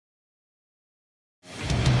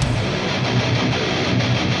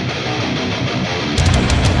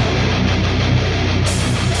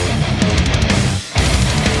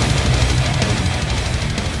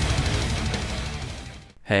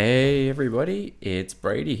Hey everybody, it's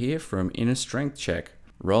Brady here from Inner Strength Check,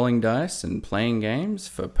 rolling dice and playing games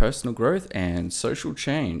for personal growth and social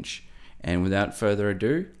change. And without further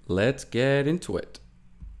ado, let's get into it.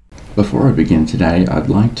 Before I begin today, I'd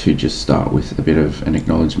like to just start with a bit of an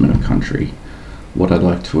acknowledgement of country. What I'd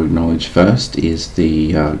like to acknowledge first is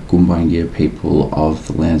the Gumbaynggirr people of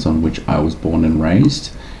the lands on which I was born and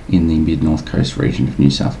raised in the mid-north coast region of New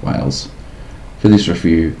South Wales. For this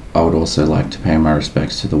review, I would also like to pay my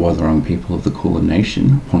respects to the Wathaurong people of the Kulin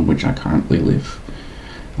Nation upon which I currently live.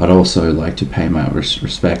 I'd also like to pay my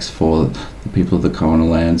respects for the people of the Kaurna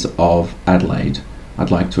lands of Adelaide. I'd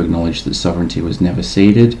like to acknowledge that sovereignty was never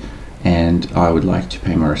ceded, and I would like to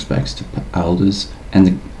pay my respects to elders and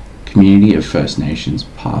the community of First Nations,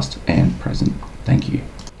 past and present. Thank you.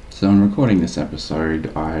 So I'm recording this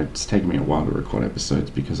episode. It's taken me a while to record episodes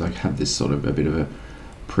because I have this sort of a bit of a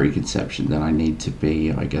preconception that I need to be,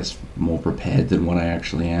 I guess, more prepared than what I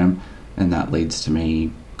actually am, and that leads to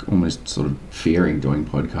me almost sort of fearing doing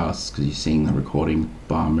podcasts because you're seeing the recording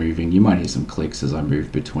bar moving. You might hear some clicks as I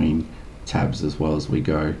move between tabs as well as we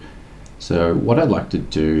go. So what I'd like to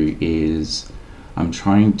do is I'm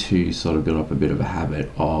trying to sort of build up a bit of a habit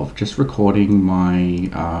of just recording my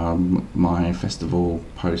my festival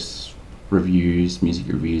posts, reviews, music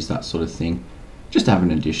reviews, that sort of thing, just to have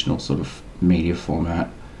an additional sort of media format.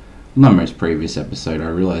 In my most previous episode, I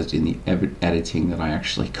realized in the editing that I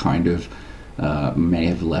actually kind of may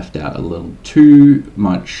have left out a little too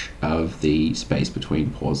much of the space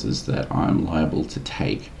between pauses that I'm liable to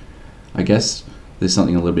take. I guess there's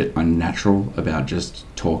something a little bit unnatural about just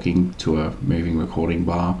talking to a moving recording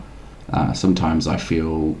bar. Sometimes I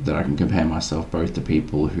feel that I can compare myself both to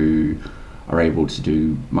people who are able to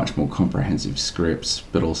do much more comprehensive scripts,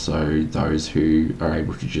 but also those who are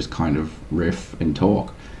able to just kind of riff and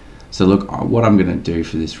talk. So look, what I'm going to do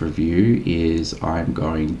for this review is I'm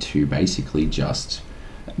going to basically just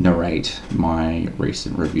narrate my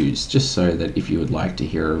recent reviews, just so that if you would like to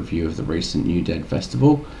hear a review of the recent New Dead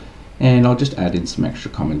Festival, and I'll just add in some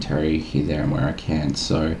extra commentary here, there and where I can.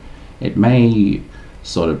 So it may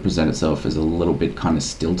sort of present itself as a little bit kind of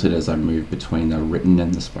stilted as I move between the written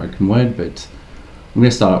and the spoken word, but I'm going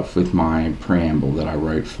to start off with my preamble that I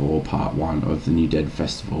wrote for part 1 of the New Dead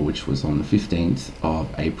Festival, which was on the 15th of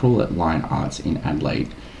April at Lion Arts in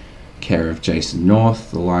Adelaide. Care of Jason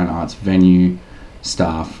North, the Lion Arts venue,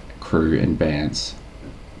 staff, crew and bands.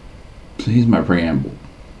 So here's my preamble.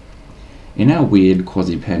 In our weird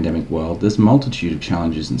quasi-pandemic world, there's a multitude of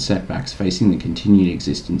challenges and setbacks facing the continued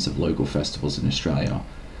existence of local festivals in Australia.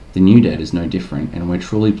 The New Dead is no different, and we're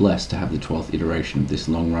truly blessed to have the 12th iteration of this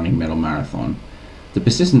long-running metal marathon. The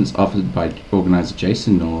persistence offered by organiser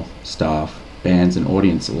Jason North, staff, bands and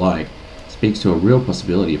audience alike speaks to a real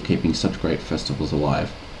possibility of keeping such great festivals alive,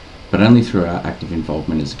 but only through our active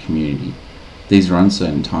involvement as a community. These are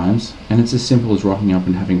uncertain times, and it's as simple as rocking up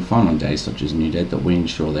and having fun on days such as New Dead that we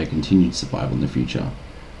ensure their continued survival in the future.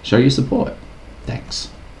 Show your support. Thanks.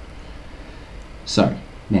 So,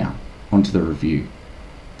 now, onto the review.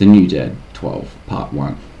 The New Dead 12, Part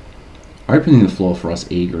 1. Opening the floor for us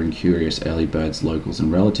eager and curious early birds, locals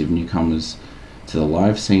and relative newcomers to the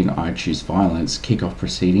live scene I Choose Violence kick-off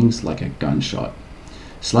proceedings like a gunshot.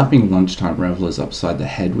 Slapping lunchtime revelers upside the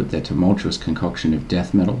head with their tumultuous concoction of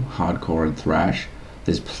death metal, hardcore and thrash,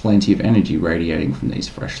 there's plenty of energy radiating from these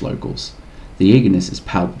fresh locals. The eagerness is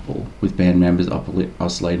palpable, with band members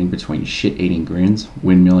oscillating between shit-eating grins,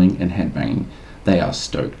 windmilling and headbanging. They are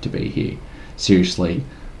stoked to be here. Seriously,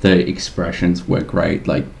 the expressions were great.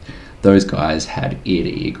 Like, those guys had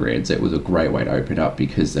ear-to-ear grins. It was a great way to open up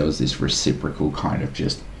because there was this reciprocal kind of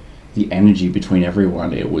just the energy between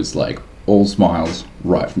everyone. It was like all smiles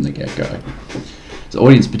right from the get-go. So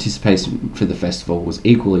audience participation for the festival was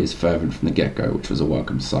equally as fervent from the get-go, which was a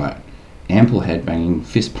welcome sight. Ample headbanging,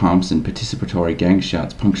 fist pumps and participatory gang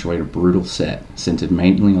shouts punctuate a brutal set, centered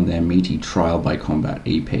mainly on their meaty Trial by Combat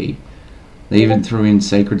EP. They even threw in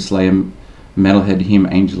Sacred Slayer metalhead hymn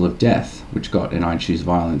Angel of Death, which got an I Choose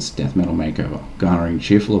Violence death metal makeover, garnering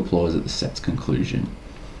cheerful applause at the set's conclusion.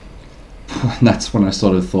 And that's when I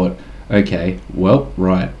sort of thought, okay, well,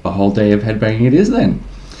 right, a whole day of headbanging it is then.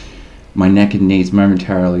 My neck and knees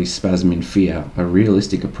momentarily spasm in fear, a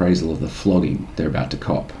realistic appraisal of the flogging they're about to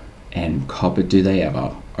cop. And cop it do they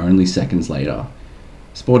ever, only seconds later.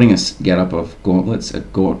 Sporting a get-up of gauntlets, a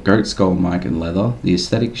goat skull mic and leather, the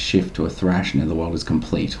aesthetic shift to a thrash netherworld is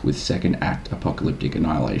complete with second act apocalyptic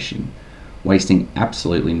annihilation. Wasting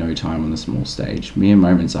absolutely no time on the small stage, mere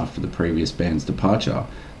moments after the previous band's departure,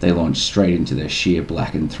 they launched straight into their sheer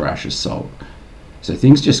blackened thrash assault. So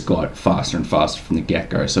things just got faster and faster from the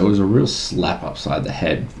get-go. So it was a real slap upside the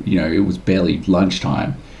head. It was barely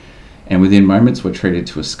lunchtime. And within moments we're treated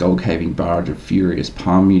to a skull-caving barrage of furious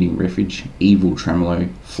palm-muting riffage, evil tremolo,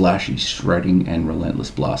 flashy shredding, and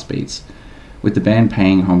relentless blast beats. With the band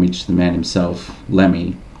paying homage to the man himself,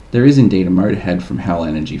 Lemmy, there is indeed a motorhead from hell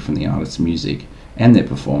energy from the artist's music and their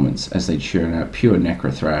performance as they churn out pure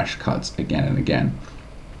necro thrash cuts again and again.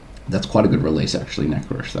 That's quite a good release, actually,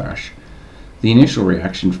 necro thrash. The initial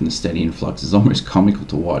reaction from the steady influx is almost comical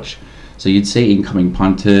to watch. So you'd see incoming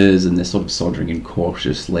punters and they're sort of sauntering in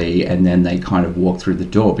cautiously, and then they kind of walk through the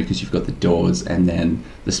door because you've got the doors, and then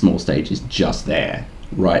the small stage is just there,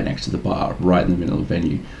 right next to the bar, right in the middle of the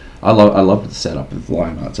venue. I love the setup of the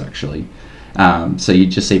line arts, actually. So you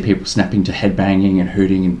just see people snapping to headbanging and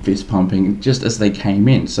hooting and fist pumping just as they came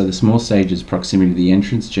in. So the small stage's proximity to the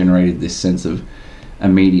entrance generated this sense of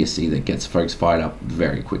immediacy that gets folks fired up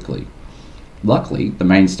very quickly. Luckily, the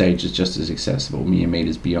main stage is just as accessible, mere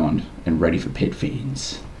meters beyond, and ready for pit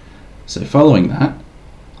fiends. So following that,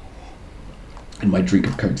 and my drink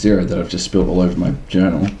of Coke Zero that I've just spilled all over my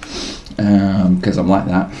journal, because I'm like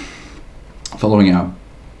that, following our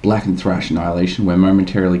black and thrash annihilation, we're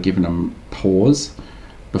momentarily given a pause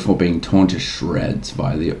before being torn to shreds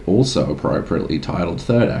by the also appropriately titled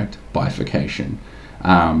third act, Bifurcation.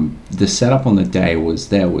 The setup on the day was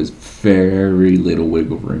there was very little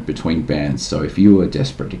wiggle room between bands, so if you were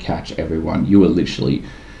desperate to catch everyone, you were literally,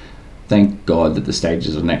 thank God that the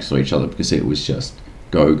stages are next to each other, because it was just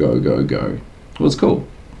go, go, go, go. It was cool.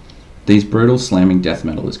 These brutal slamming death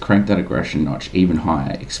metalers cranked that aggression notch even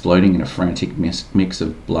higher, exploding in a frantic mix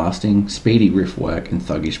of blasting, speedy riff work, and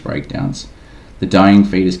thuggish breakdowns. The dying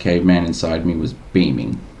fetus caveman inside me was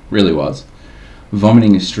beaming, really was.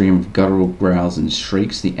 Vomiting a stream of guttural growls and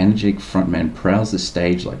shrieks, the energetic frontman prowls the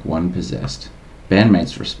stage like one possessed.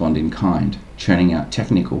 Bandmates respond in kind, churning out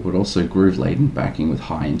technical but also groove-laden backing with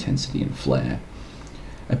high intensity and flair.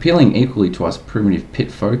 Appealing equally to us primitive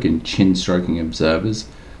pit folk and chin-stroking observers,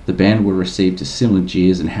 the band were received to similar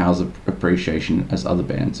jeers and howls of appreciation as other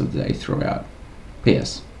bands of the day threw out.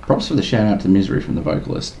 P.S. Props for the shout-out to Misery from the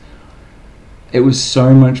vocalist. It was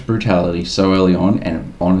so much brutality so early on,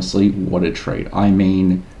 and honestly, what a treat. I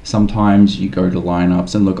mean, sometimes you go to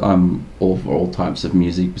lineups, and look, I'm all for all types of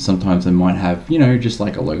music, but sometimes they might have, just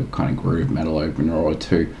like a local kind of groove metal opener or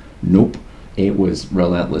two. Nope, it was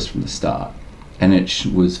relentless from the start, and it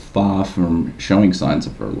was far from showing signs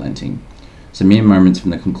of relenting. So mere moments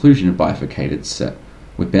from the conclusion of Bifurcated set,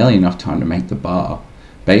 with barely enough time to make the bar,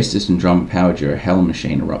 bassist and drummer Power Joe Hell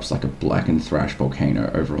Machine erupts like a blackened thrash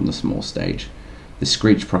volcano over on the small stage. The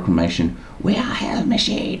screech proclamation, "We are Hell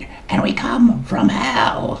Machine, and we come from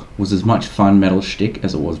hell," was as much fun metal shtick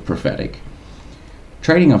as it was prophetic.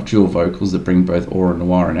 Trading off dual vocals that bring both Aura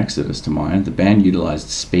Noir and Exodus to mind, the band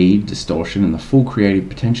utilised speed, distortion, and the full creative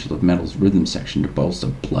potential of metal's rhythm section to bolster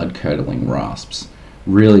blood-curdling rasps.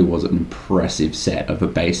 Really was an impressive set of a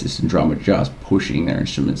bassist and drummer just pushing their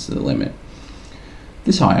instruments to the limit.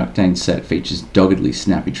 This high-octane set features doggedly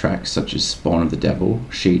snappy tracks such as Spawn of the Devil,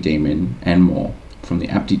 She-Demon, and more, from the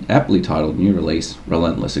aptly titled new release,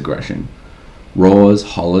 Relentless Aggression. Roars,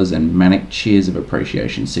 hollers, and manic cheers of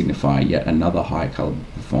appreciation signify yet another high-caliber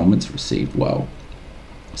performance received well.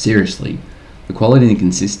 Seriously, the quality and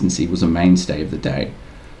consistency was a mainstay of the day.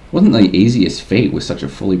 Wasn't the easiest feat with such a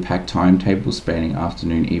fully packed timetable spanning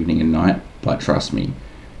afternoon, evening, and night, but trust me,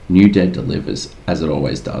 New Dead delivers, as it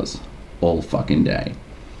always does, all fucking day.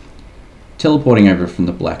 Teleporting over from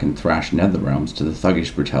the black and thrash netherrealms to the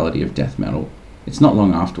thuggish brutality of death metal, it's not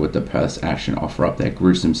long afterward that Perth's Ashen offer up their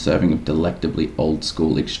gruesome serving of delectably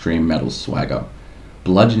old-school extreme metal swagger.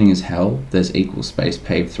 Bludgeoning as hell, there's equal space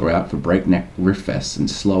paved throughout for breakneck riff fests and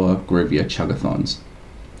slower, groovier chugathons.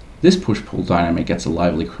 This push-pull dynamic gets a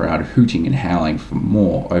lively crowd hooting and howling for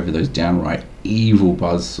more over those downright evil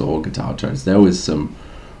buzzsaw guitar tones. There was some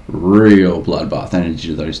real bloodbath energy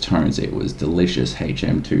to those tones. It was delicious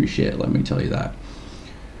HM2 shit, let me tell you that.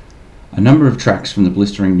 A number of tracks from the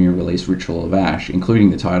blistering new release Ritual of Ash,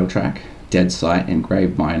 including the title track, Dead Sight, and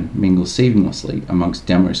Gravemind, mingle seamlessly amongst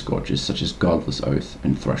demo scorches such as Godless Oath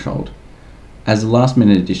and Threshold. As the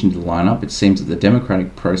last-minute addition to the lineup, it seems that the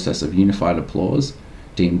democratic process of unified applause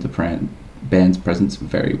deemed the band's presence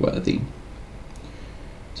very worthy.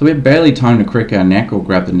 So we had barely time to crick our neck or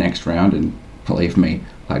grab the next round, and believe me,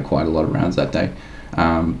 I had quite a lot of rounds that day.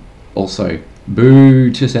 Also,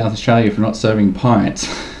 boo to South Australia for not serving pints.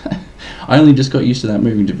 I only just got used to that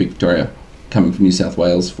moving to Victoria, coming from New South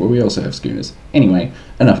Wales, where we also have schooners. Anyway,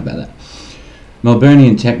 enough about that.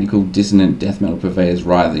 Melburnian technical dissonant death metal purveyors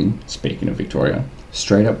writhing, speaking of Victoria,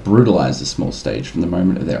 straight up brutalized the small stage from the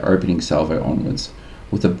moment of their opening salvo onwards,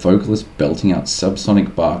 with the vocalist belting out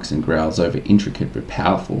subsonic barks and growls over intricate but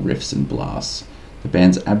powerful riffs and blasts. The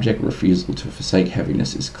band's abject refusal to forsake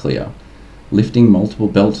heaviness is clear. Lifting multiple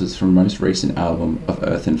belters from most recent album of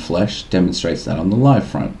Earth and Flesh demonstrates that on the live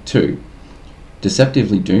front, too.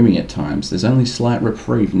 Deceptively doomy at times, there's only slight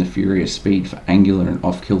reprieve in the furious speed for angular and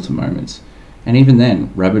off-kilter moments, and even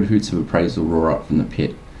then, rabid hoots of appraisal roar up from the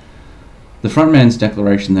pit. The frontman's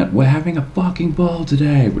declaration that "we're having a fucking ball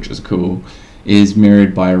today," which is cool, is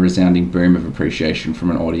mirrored by a resounding boom of appreciation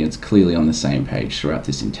from an audience clearly on the same page throughout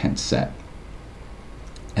this intense set.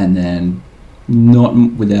 And then, not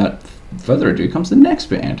without further ado, comes the next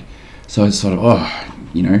band. So it's sort of,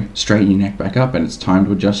 straighten your neck back up and it's time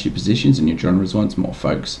to adjust your positions and your genres once more,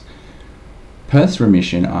 folks. Perth's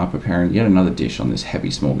Remission are preparing yet another dish on this heavy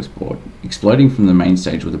smorgasbord. Exploding from the main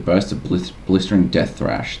stage with a burst of blistering death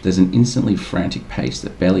thrash, there's an instantly frantic pace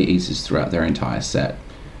that barely eases throughout their entire set.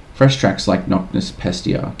 Fresh tracks like Noctis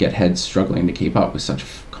Pestia get heads struggling to keep up with such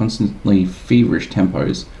constantly feverish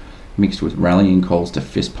tempos, mixed with rallying calls to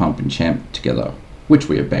fist pump and chant together, which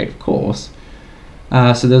we obeyed, of course.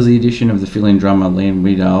 So there's the addition of the fill-in drummer Liam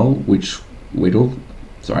Whittle.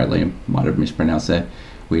 Sorry, Liam, might have mispronounced there.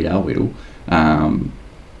 Whittle.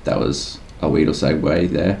 That was a Weedle segue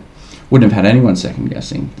there. Wouldn't have had anyone second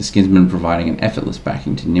guessing. The Skinsmen providing an effortless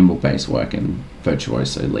backing to nimble bass work and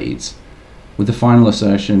virtuoso leads, with the final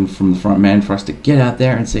assertion from the front man for us to get out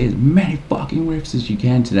there and see as many fucking riffs as you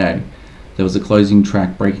can today. There was a closing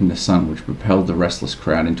track, Breaking the Sun, which propelled the restless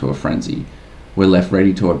crowd into a frenzy. We're left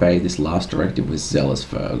ready to obey this last directive with zealous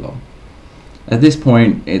fervor. At this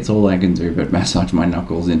point, it's all I can do but massage my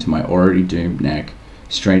knuckles into my already doomed neck,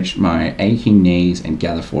 stretch my aching knees, and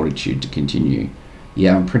gather fortitude to continue.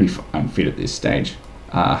 Yeah, I'm pretty unfit at this stage.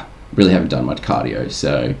 Really haven't done much cardio,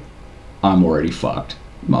 so I'm already fucked,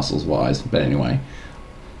 muscles-wise. But anyway,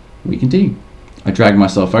 we continue. I drag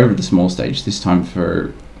myself over the small stage, this time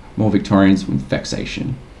for more Victorians with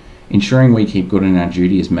vexation. Ensuring we keep good in our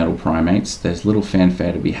duty as metal primates, there's little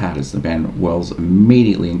fanfare to be had as the band whirls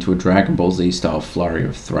immediately into a Dragon Ball Z-style flurry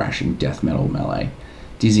of thrashing death metal melee.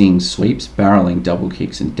 Dizzying sweeps, barreling double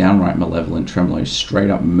kicks, and downright malevolent tremolo straight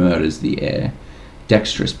up murders the air.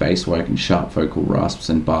 Dexterous bass work and sharp vocal rasps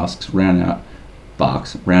and barks round out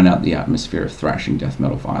the atmosphere of thrashing death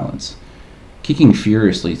metal violence. Kicking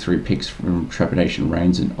furiously through picks from Trepidation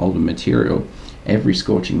Reigns and older material, every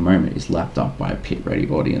scorching moment is lapped up by a pit-ready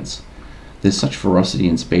audience. There's such ferocity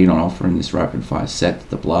and speed on offer in this rapid-fire set that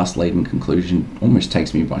the blast-laden conclusion almost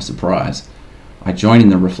takes me by surprise. I join in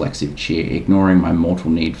the reflexive cheer, ignoring my mortal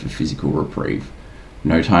need for physical reprieve.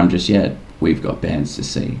 No time just yet, we've got bands to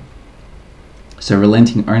see. So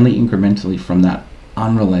relenting only incrementally from that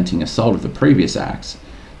unrelenting assault of the previous acts,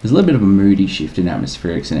 there's a little bit of a moody shift in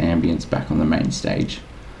atmospherics and ambience back on the main stage.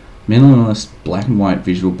 Minimalist black and white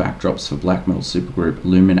visual backdrops for black metal supergroup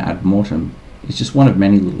Lumen Ad Mortem is just one of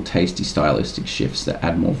many little tasty stylistic shifts that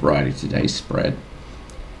add more variety to today's spread.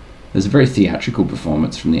 There's a very theatrical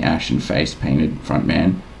performance from the ashen-faced painted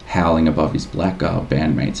frontman, howling above his black-garbed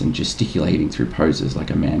bandmates and gesticulating through poses like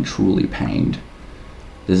a man truly pained.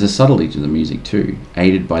 There's a subtlety to the music too,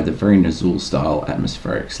 aided by the very Nazul-style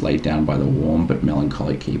atmospherics laid down by the warm but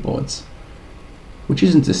melancholic keyboards. Which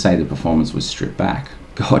isn't to say the performance was stripped back.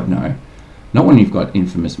 God no. Not when you've got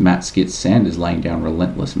infamous Matt Skitz Sanders laying down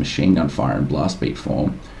relentless machine gun fire in blast beat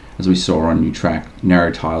form, as we saw on new track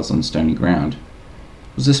Narrow Tiles on Stony Ground.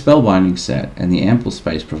 It was a spellbinding set, and the ample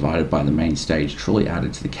space provided by the main stage truly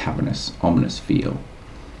added to the cavernous, ominous feel.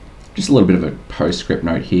 Just a little bit of a postscript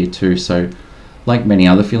note here too, so like many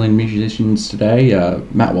other fill-in musicians today,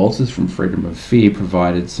 Matt Walters from Freedom of Fear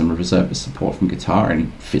provided some reservist support from guitar and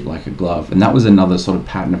he fit like a glove, and that was another sort of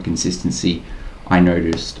pattern of consistency I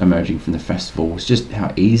noticed emerging from the festival, was just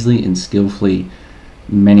how easily and skillfully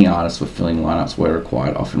many artists were filling lineups were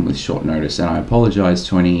required, often with short notice. And I apologise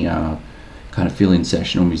to any kind of fill-in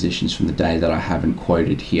sessional musicians from the day that I haven't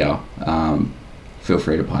quoted here. Feel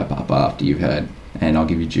free to pipe up after you've heard, and I'll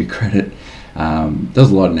give you due credit.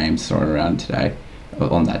 There's a lot of names thrown around today,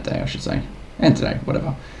 on that day I should say, and today,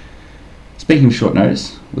 whatever. Speaking of short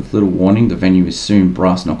notice, with little warning, the venue is soon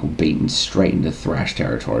brass knuckle beaten straight into thrash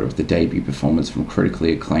territory with the debut performance from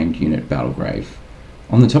critically acclaimed unit Battlegrave.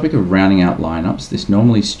 On the topic of rounding out lineups, this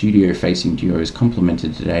normally studio-facing duo is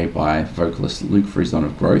complemented today by vocalist Luke Frison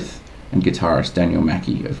of Growth and guitarist Daniel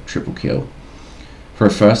Mackey of Triple Kill. For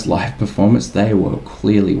a first live performance, they were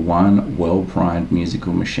clearly one well-primed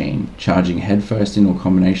musical machine, charging headfirst into a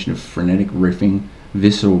combination of frenetic riffing,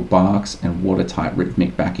 visceral barks, and watertight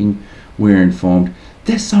rhythmic backing. We're informed,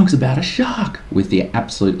 this song's about a shark, with the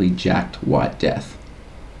absolutely jacked White Death.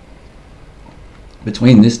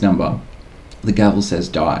 Between this number, the gavel says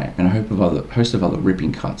die, and a host of other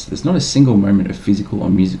ripping cuts, there's not a single moment of physical or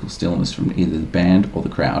musical stillness from either the band or the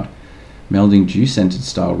crowd. Melding due-centered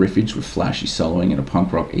style riffage with flashy soloing and a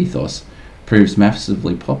punk rock ethos proves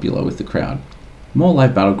massively popular with the crowd. More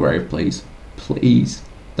live Battle Grave, please. Please.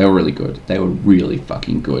 They were really good. They were really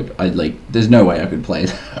fucking good. There's no way I could play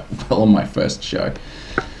that well on my first show.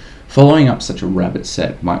 Following up such a rabbit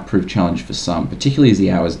set might prove challenging for some, particularly as the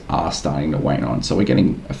hours are starting to wane on, so we're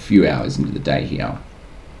getting a few hours into the day here.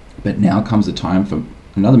 But now comes the time for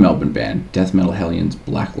another Melbourne band, death metal hellions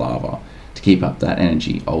Black Lava, to keep up that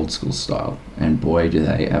energy, old school style, and boy do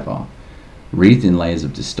they ever. Wreathed in layers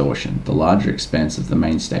of distortion, the larger expanse of the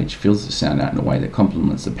main stage fills the sound out in a way that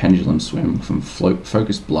complements the pendulum swim from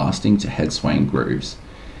focused blasting to head-swaying grooves.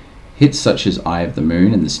 Hits such as Eye of the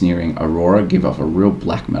Moon and the sneering Aurora give off a real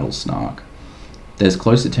black metal snark. There's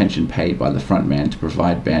close attention paid by the frontman to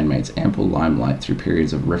provide bandmates ample limelight through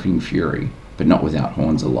periods of riffing fury, but not without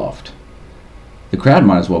horns aloft. The crowd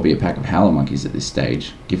might as well be a pack of howler monkeys at this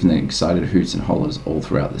stage, given the excited hoots and hollers all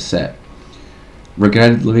throughout the set.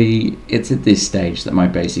 Regrettably, it's at this stage that my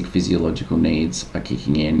basic physiological needs are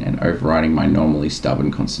kicking in and overriding my normally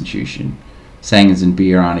stubborn constitution. Sayings and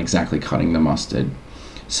beer aren't exactly cutting the mustard.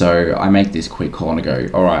 So I make this quick call and I go,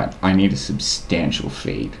 alright, I need a substantial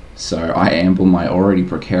feed. So I amble my already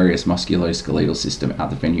precarious musculoskeletal system out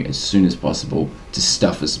the venue as soon as possible to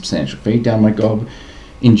stuff a substantial feed down my gob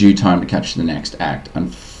in due time to catch the next act.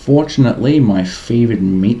 Unfortunately, my fevered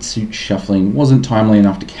meat suit shuffling wasn't timely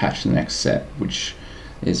enough to catch the next set, which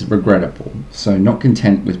is regrettable. So not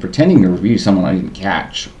content with pretending to review someone I didn't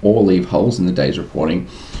catch or leave holes in the day's reporting,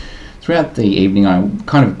 throughout the evening I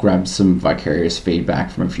kind of grabbed some vicarious feedback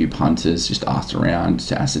from a few punters, just asked around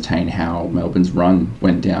to ascertain how Melbourne's run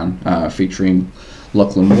went down, featuring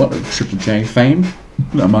Lachlan Watt of Triple J fame,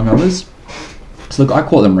 among others. So look, I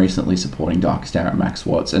caught them recently supporting Darkest Hour at Max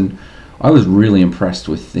Watts, and I was really impressed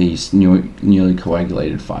with this newly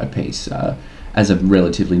coagulated 5-piece. As a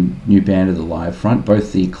relatively new band of the live front,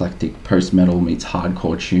 both the eclectic post-metal meets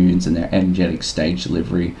hardcore tunes and their energetic stage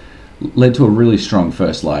delivery led to a really strong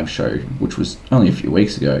first live show, which was only a few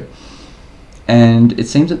weeks ago. And it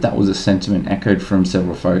seems that was a sentiment echoed from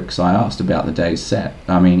several folks I asked about the day's set.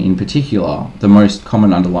 I mean, in particular, the most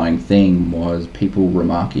common underlying theme was people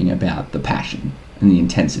remarking about the passion and the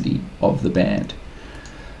intensity of the band.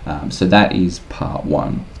 So that is part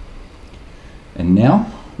one. And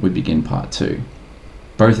now we begin part two.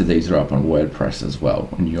 Both of these are up on WordPress as well,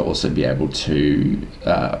 and you'll also be able to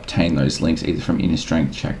obtain those links either from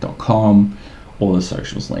innerstrengthcheck.com or the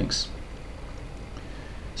socials links.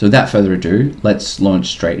 So without further ado, let's launch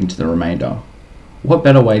straight into the remainder. What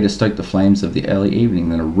better way to stoke the flames of the early evening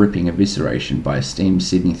than a ripping evisceration by esteemed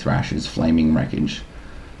Sydney thrashers' flaming wreckage,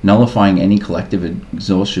 nullifying any collective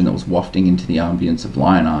exhaustion that was wafting into the ambience of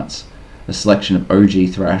Lion Arts. A selection of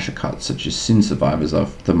OG thrasher cuts such as Sin Survivors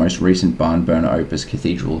of the most recent barn burner opus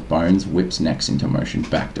Cathedral of Bones whips necks into motion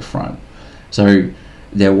back to front. So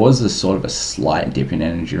there was a sort of a slight dip in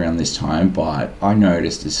energy around this time, but I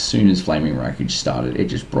noticed as soon as Flaming Wreckage started, it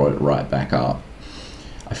just brought it right back up.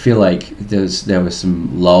 I feel like there were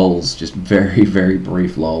some lulls, just very, very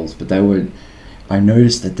brief lulls, but I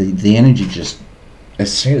noticed that the energy just,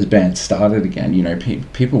 as soon as band started again, you know,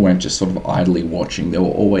 people weren't just sort of idly watching. There were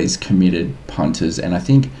always committed punters, and I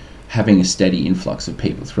think having a steady influx of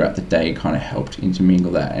people throughout the day kind of helped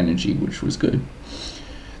intermingle that energy, which was good.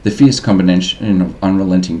 The fierce combination of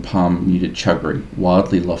unrelenting palm-muted chuggery,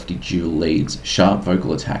 wildly lofty dual leads, sharp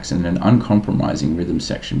vocal attacks, and an uncompromising rhythm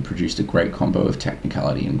section produced a great combo of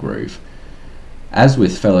technicality and groove. As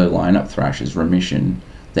with fellow lineup thrashers Remission,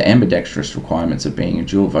 the ambidextrous requirements of being a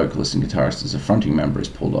dual vocalist and guitarist as a fronting member is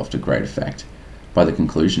pulled off to great effect. By the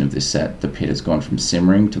conclusion of this set, the pit has gone from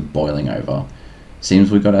simmering to boiling over. Seems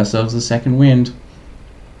we've got ourselves a second wind.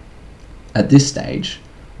 At this stage,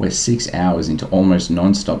 we're 6 hours into almost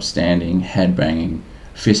non-stop standing, headbanging,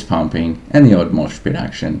 fist pumping, and the odd mosh pit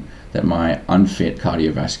action that my unfit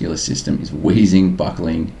cardiovascular system is wheezing,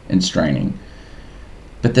 buckling, and straining.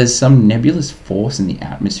 But there's some nebulous force in the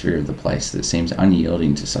atmosphere of the place that seems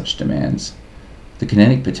unyielding to such demands. The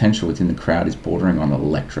kinetic potential within the crowd is bordering on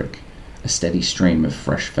electric, a steady stream of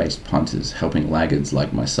fresh-faced punters helping laggards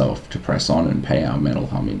like myself to press on and pay our metal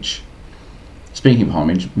homage. Speaking of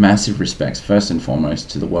homage, massive respects first and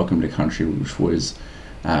foremost to the Welcome to Country, which was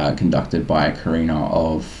conducted by Karina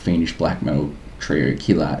of Fiendish black metal trio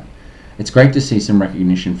Kilat. It's great to see some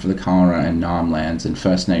recognition for the Kaurna and Naarm lands and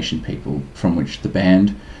First Nation people from which the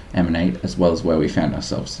band emanate, as well as where we found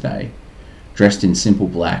ourselves today. Dressed in simple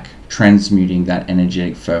black, transmuting that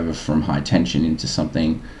energetic fervour from high tension into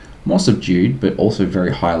something More subdued, but also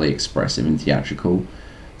very highly expressive and theatrical,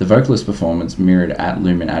 the vocalist performance mirrored At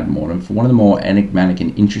Lumen Ad Mortem for one of the more enigmatic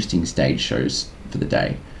and interesting stage shows for the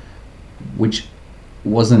day, which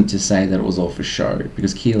wasn't to say that it was all for show,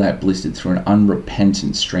 because Keelat blistered through an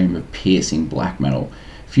unrepentant stream of piercing black metal,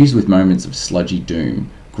 fused with moments of sludgy doom,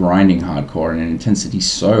 grinding hardcore, and an intensity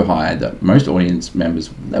so high that most audience members,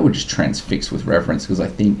 they were just transfixed with reverence, because I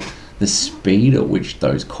think the speed at which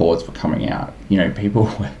those chords were coming out, people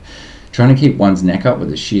were trying to keep one's neck up with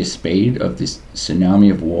the sheer speed of this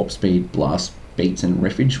tsunami of warp speed, blast beats, and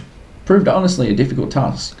riffage proved honestly a difficult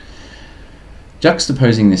task.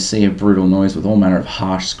 Juxtaposing this sea of brutal noise with all manner of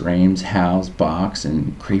harsh screams, howls, barks,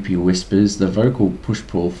 and creepy whispers, the vocal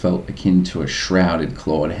push-pull felt akin to a shrouded,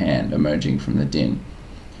 clawed hand emerging from the din.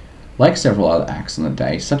 Like several other acts on the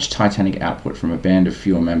day, such titanic output from a band of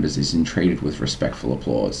fewer members is entreated with respectful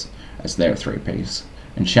applause, as they're a three-piece,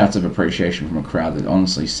 and shouts of appreciation from a crowd that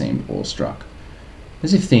honestly seemed awestruck.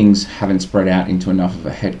 As if things haven't spread out into enough of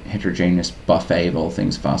a heterogeneous buffet of all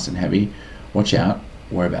things fast and heavy, watch out,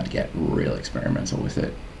 we're about to get real experimental with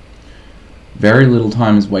it. Very little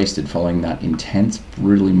time is wasted following that intense,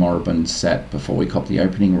 brutally moribund set before we cop the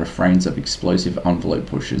opening refrains of explosive envelope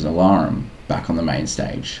pushers Alarum back on the main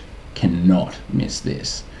stage. Cannot miss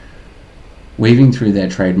this. Weaving through their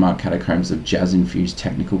trademark catacombs of jazz-infused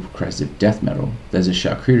technical progressive death metal, there's a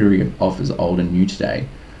charcuterie of offers old and new today,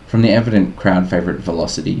 from the evident crowd favourite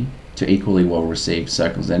Velocity to equally well-received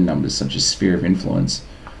Circle Z numbers such as Sphere of Influence.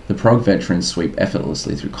 The prog veterans sweep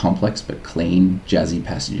effortlessly through complex but clean, jazzy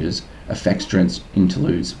passages, effects-drenched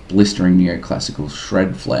interludes, blistering neoclassical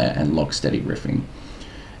shred flair, and lock-steady riffing.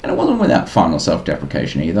 And it wasn't without fun or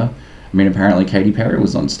self-deprecation either. I mean, apparently Katy Perry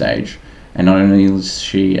was on stage, and not only was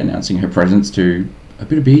she announcing her presence to a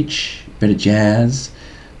bit of beach, a bit of jazz,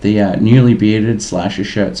 the newly bearded slasher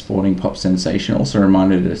shirt sporting pop sensation also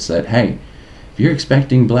reminded us that, hey, if you're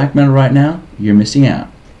expecting black metal right now, you're missing out.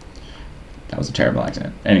 That was a terrible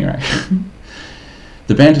accent. Anyway.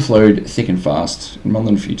 The banter flowed thick and fast, and more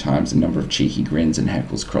than a few times a number of cheeky grins and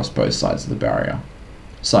heckles crossed both sides of the barrier.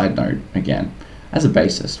 Side note, again, as a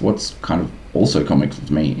bassist, what's kind of also comical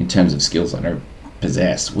to me in terms of skills I don't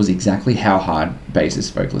possess was exactly how hard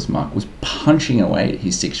bassist vocalist Mark was punching away at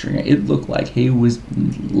his six-stringer. It looked like he was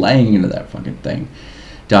laying into that fucking thing.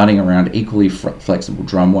 Darting around equally flexible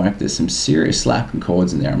drum work, there's some serious slapping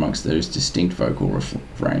chords in there amongst those distinct vocal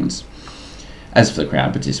refrains. As for the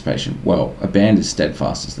crowd participation, well, a band as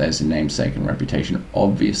steadfast as theirs in namesake and reputation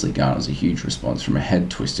obviously garners a huge response from a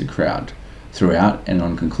head-twisted crowd throughout and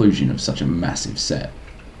on conclusion of such a massive set.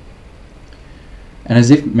 And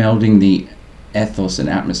as if melding the ethos and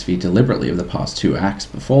atmosphere deliberately of the past two acts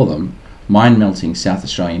before them, mind-melting South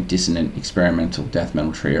Australian dissonant experimental death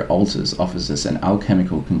metal trio Alters offers us an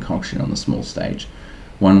alchemical concoction on the small stage,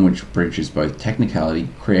 one which bridges both technicality,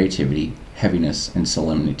 creativity, heaviness, and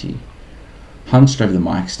solemnity. Hunched over the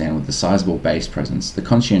mic stand with a sizable bass presence, the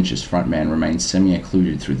conscientious frontman remains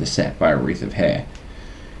semi-occluded through the set by a wreath of hair.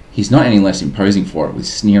 He's not any less imposing for it, with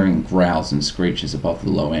sneering growls and screeches above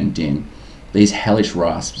the low-end din. These hellish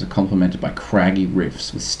rasps are complemented by craggy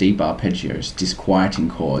riffs with steep arpeggios, disquieting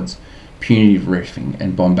chords, punitive riffing,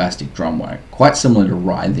 and bombastic drum work, quite similar to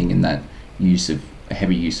Writhing in that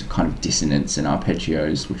heavy use of kind of dissonance and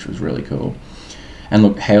arpeggios, which was really cool. And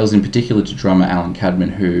look, hails in particular to drummer Alan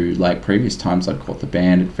Cadman, who, like previous times I'd caught the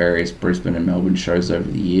band at various Brisbane and Melbourne shows over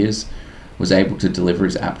the years, was able to deliver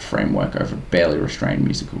his apt framework over barely restrained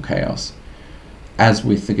musical chaos. As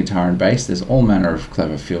with the guitar and bass, there's all manner of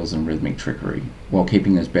clever fills and rhythmic trickery, while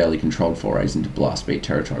keeping those barely controlled forays into blast beat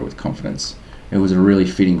territory with confidence. It was a really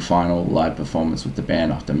fitting final live performance with the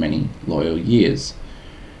band after many loyal years.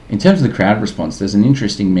 In terms of the crowd response, there's an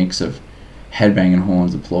interesting mix of headbanging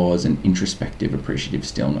horns, applause, and introspective, appreciative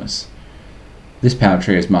stillness. This power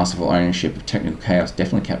trio's masterful ownership of technical chaos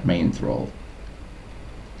definitely kept me enthralled.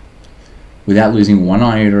 Without losing one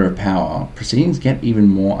iota of power, proceedings get even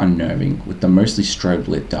more unnerving with the mostly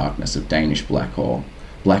strobe-lit darkness of Danish blackened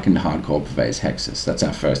hardcore purveyors Hexus. That's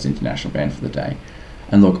our first international band for the day.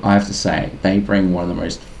 And look, I have to say, they bring one of the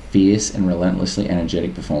most fierce and relentlessly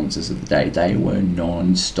energetic performances of the day. They were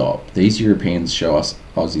non-stop. These Europeans show us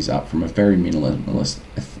Aussies up from a very minimalist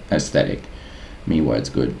aesthetic. Me words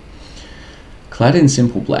good. Clad in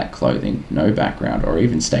simple black clothing, no background or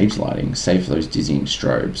even stage lighting, save for those dizzying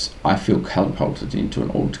strobes, I feel catapulted into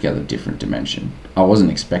an altogether different dimension. I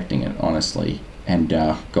wasn't expecting it, honestly, and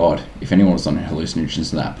God, if anyone was on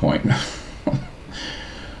hallucinogens at that point.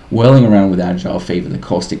 Whirling around with agile fever, the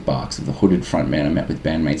caustic barks of the hooded frontman are met with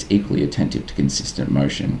bandmates equally attentive to consistent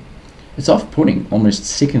motion. It's off-putting, almost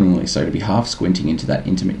sickeningly so, to be half squinting into that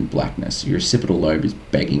intermittent blackness. Your occipital lobe is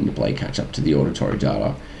begging to play catch-up to the auditory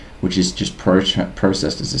data, which is just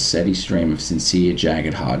processed as a steady stream of sincere,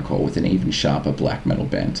 jagged hardcore with an even sharper black metal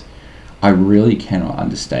bent. I really cannot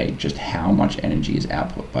understate just how much energy is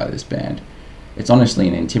output by this band. It's honestly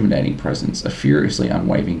an intimidating presence, a furiously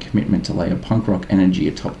unwavering commitment to lay a punk rock energy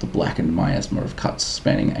atop the blackened miasma of cuts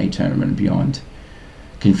spanning A tournament and beyond.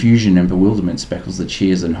 Confusion and bewilderment speckles the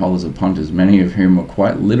cheers and hollers of punters, many of whom were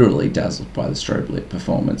quite literally dazzled by the strobe-lit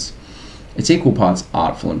performance. It's equal parts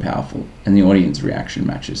artful and powerful, and the audience reaction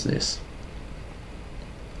matches this.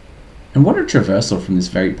 And what a traversal from this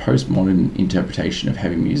very postmodern interpretation of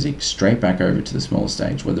heavy music straight back over to the smaller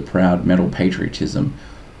stage, where the proud metal patriotism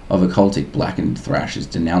of occultic blackened thrash's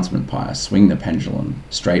denouncement pyre swing the pendulum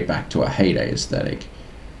straight back to a heyday aesthetic.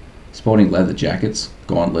 Sporting leather jackets,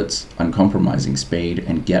 gauntlets, uncompromising speed,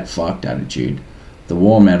 and get-fucked attitude, the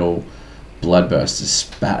war metal bloodburst is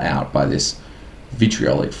spat out by this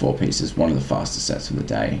vitriolic four-piece is one of the fastest sets of the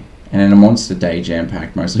day. And in a monster day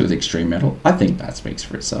jam-packed mostly with extreme metal, I think that speaks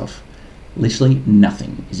for itself. Literally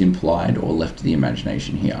nothing is implied or left to the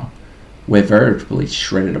imagination here. We're veritably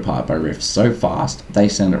shredded apart by riffs so fast they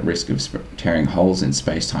stand at risk of tearing holes in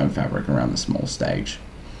space-time fabric around the small stage.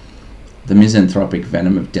 The misanthropic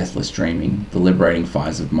venom of deathless dreaming, the liberating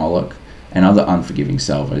fires of Moloch, and other unforgiving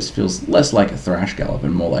salvos feels less like a thrash gallop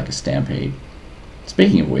and more like a stampede.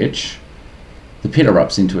 Speaking of which, the pit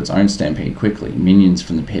erupts into its own stampede quickly. Minions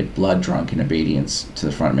from the pit, blood drunk in obedience to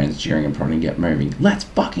the frontman's jeering and prodding, get moving. Let's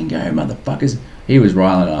fucking go, motherfuckers! He was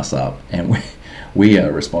riling us up, and we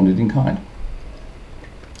responded in kind.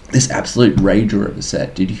 This absolute rager of a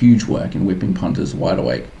set did huge work in whipping punters wide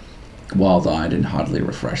awake, wild-eyed and heartily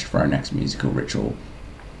refreshed for our next musical ritual.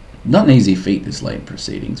 Not an easy feat this late in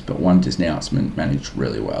proceedings, but one Disney Artsman managed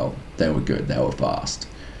really well. They were good, they were fast.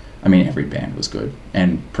 I mean, every band was good,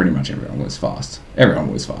 and pretty much everyone was fast.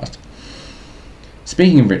 Everyone was fast.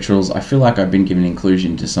 Speaking of rituals, I feel like I've been given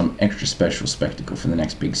inclusion to some extra special spectacle for the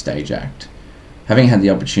next big stage act. Having had the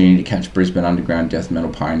opportunity to catch Brisbane underground death metal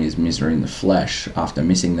pioneers Misery in the flesh after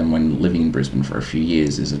missing them when living in Brisbane for a few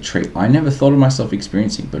years is a treat I never thought of myself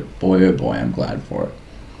experiencing, but boy oh boy, I'm glad for it.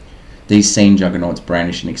 These scene juggernauts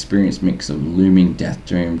brandish an experienced mix of looming death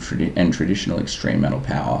doom and traditional extreme metal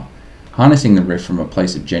power. Harnessing the riff from a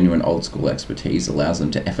place of genuine old school expertise allows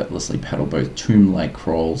them to effortlessly pedal both tomb-like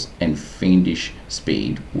crawls and fiendish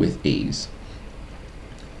speed with ease.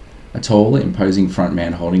 A tall, imposing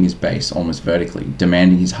frontman holding his bass almost vertically,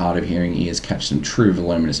 demanding his hard-of-hearing ears catch some true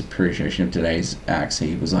voluminous appreciation of today's acts.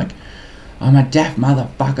 He was like, "I'm a deaf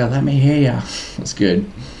motherfucker, let me hear ya." That's good.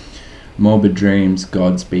 Morbid Dreams,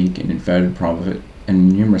 Godspeak, and Inverted Prophet,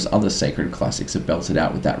 and numerous other sacred classics are belted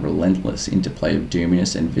out with that relentless interplay of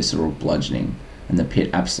doominess and visceral bludgeoning, and the pit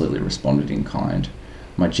absolutely responded in kind.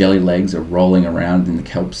 My jelly legs are rolling around in the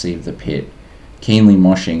kelp sea of the pit, keenly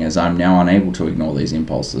moshing as I'm now unable to ignore these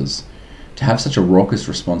impulses. To have such a raucous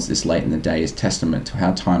response this late in the day is testament to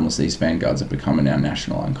how timeless these vanguards have become in our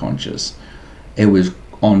national unconscious. It was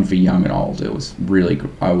on for young and old. I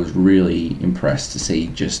was really impressed to see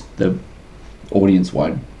just the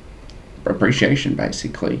audience-wide appreciation,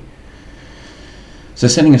 basically. So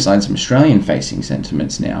setting aside some Australian-facing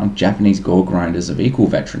sentiments now, Japanese gore grinders of equal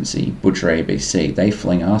veterancy, Butcher ABC, they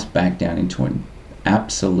fling us back down into an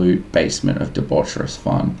absolute basement of debaucherous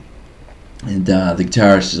fun. And the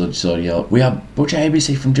guitarist sort of yelled, "We are Butcher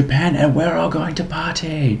ABC from Japan and we're all going to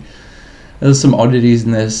party!" There's some oddities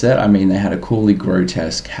in their set. I mean, they had a coolly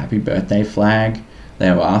grotesque happy birthday flag.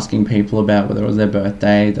 They were asking people about whether it was their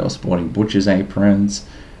birthday. They were sporting butcher's aprons.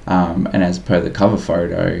 And as per the cover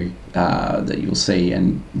photo that you'll see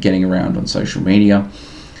and getting around on social media,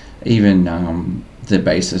 even the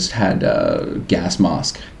bassist had a gas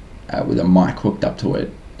mask with a mic hooked up to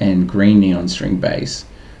it and green neon string bass.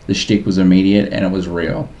 The shtick was immediate and it was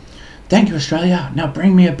real. "Thank you, Australia. Now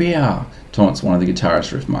bring me a beer," taunts one of the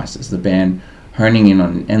guitarist riffmeisters, the band honing in on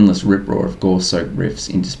an endless rip-roar of gore-soaked riffs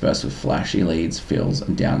interspersed with flashy leads, fills,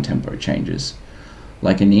 and down-tempo changes.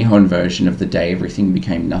 Like a Nihon version of The Day Everything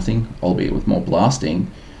Became Nothing, albeit with more blasting,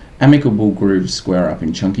 amicable grooves square up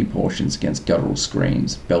in chunky portions against guttural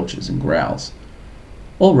screams, belches, and growls,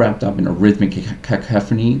 all wrapped up in a rhythmic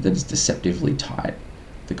cacophony that is deceptively tight.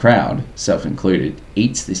 The crowd, self included,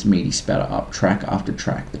 eats this meaty spatter up track after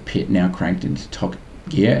track, the pit now cranked into top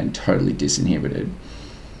gear and totally disinhibited.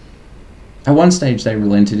 At one stage they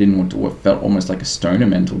relented in what felt almost like a stoner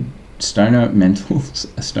metal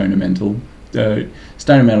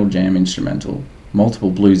jam instrumental,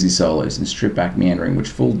 multiple bluesy solos and stripped-back meandering which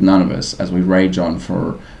fooled none of us as we rage on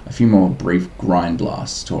for a few more brief grind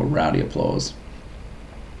blasts to a rowdy applause.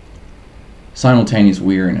 Simultaneous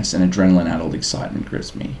weariness and adrenaline-addled excitement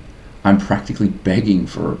grips me. I'm practically begging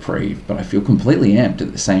for a reprieve, but I feel completely amped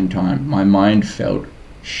at the same time. My mind felt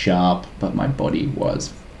sharp, but my body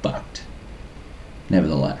was fucked.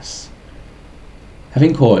 Nevertheless,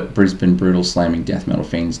 having caught Brisbane brutal slamming death metal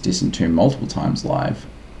fiends Disentomb multiple times live,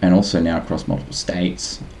 and also now across multiple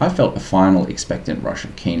states, I felt a final expectant rush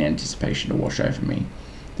of keen anticipation to wash over me.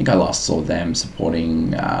 I think I last saw them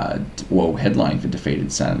supporting, headlining for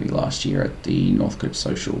Defeated Sanity last year at the Northcote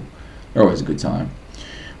Social. They're always a good time.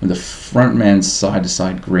 With the frontman's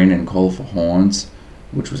side-to-side grin and call for horns,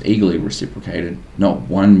 which was eagerly reciprocated, not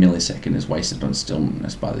 1 millisecond is wasted on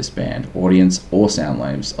stillness by this band, audience or sound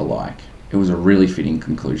waves alike. It was a really fitting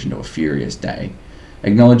conclusion to a furious day.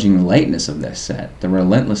 Acknowledging the lateness of their set, the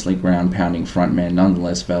relentlessly ground-pounding frontman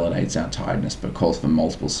nonetheless validates our tiredness but calls for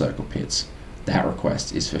multiple circle pits. That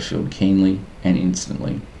request is fulfilled keenly and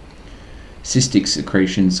instantly. Cystic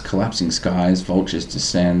secretions, collapsing skies, vultures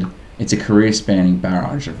descend. It's a career-spanning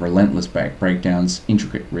barrage of relentless breakdowns,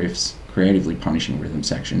 intricate riffs, creatively punishing rhythm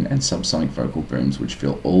section, and subsonic vocal booms which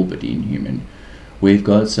feel all but inhuman. We've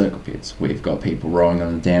got circle pits. We've got people rolling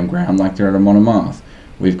on the damn ground like they're at a monomath.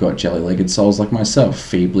 We've got jelly-legged souls like myself,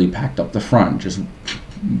 feebly packed up the front,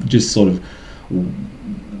 just sort of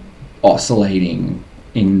oscillating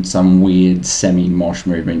in some weird semi-mosh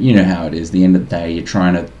movement. You know how it is. At the end of the day, you're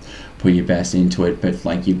trying to put your best into it, but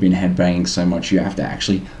like you've been headbanging so much, you have to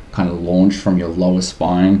actually kind of launch from your lower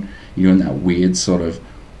spine. You're in that weird sort of,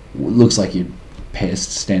 looks like you're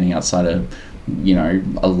pissed standing outside a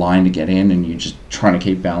line to get in, and you're just trying to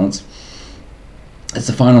keep balance. As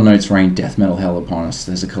the final notes rain death metal hell upon us,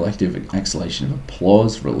 there's a collective exhalation of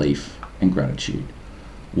applause, relief, and gratitude.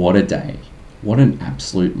 What a day. What an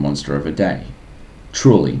absolute monster of a day.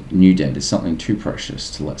 Truly, New Dead is something too precious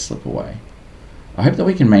to let slip away. I hope that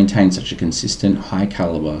we can maintain such a consistent,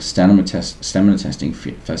 high-caliber, stamina testing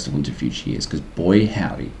festival into future years, because boy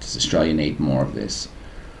howdy, does Australia need more of this.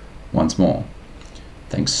 Once more,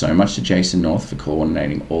 thanks so much to Jason North for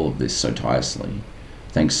coordinating all of this so tirelessly.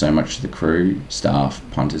 Thanks so much to the crew, staff,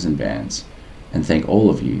 punters and bands. And thank all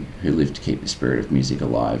of you who live to keep the spirit of music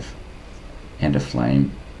alive and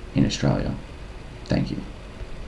aflame in Australia. Thank you.